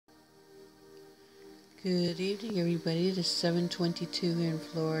Good evening, everybody. It is 7:22 here in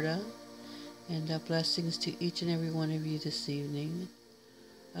Florida, and blessings to each and every one of you this evening.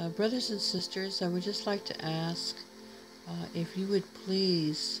 Brothers and sisters, I would just like to ask if you would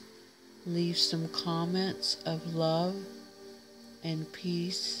please leave some comments of love and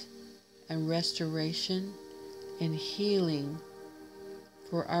peace and restoration and healing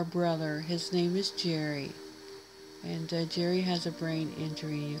for our brother. His name is Jerry, and Jerry has a brain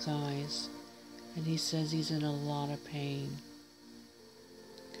injury, you guys, and he says he's in a lot of pain.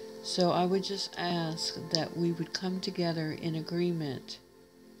 So I would just ask that we would come together in agreement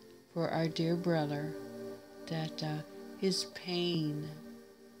for our dear brother, that his pain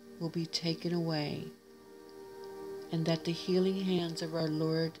will be taken away, and that the healing hands of our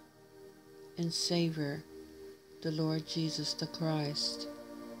Lord and Savior, the Lord Jesus the Christ,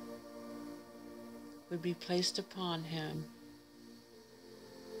 would be placed upon him,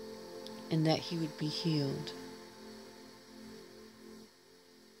 and that he would be healed.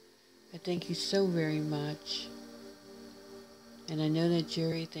 I thank you so very much, and I know that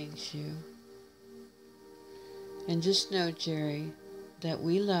Jerry thanks you. And just know, Jerry, that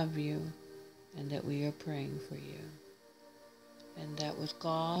we love you and that we are praying for you, and that with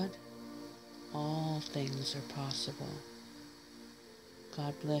God, all things are possible.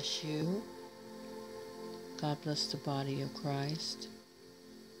 God bless you. God bless the body of Christ,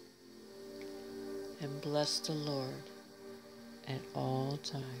 and bless the Lord at all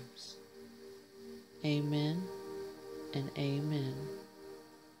times. Amen and amen.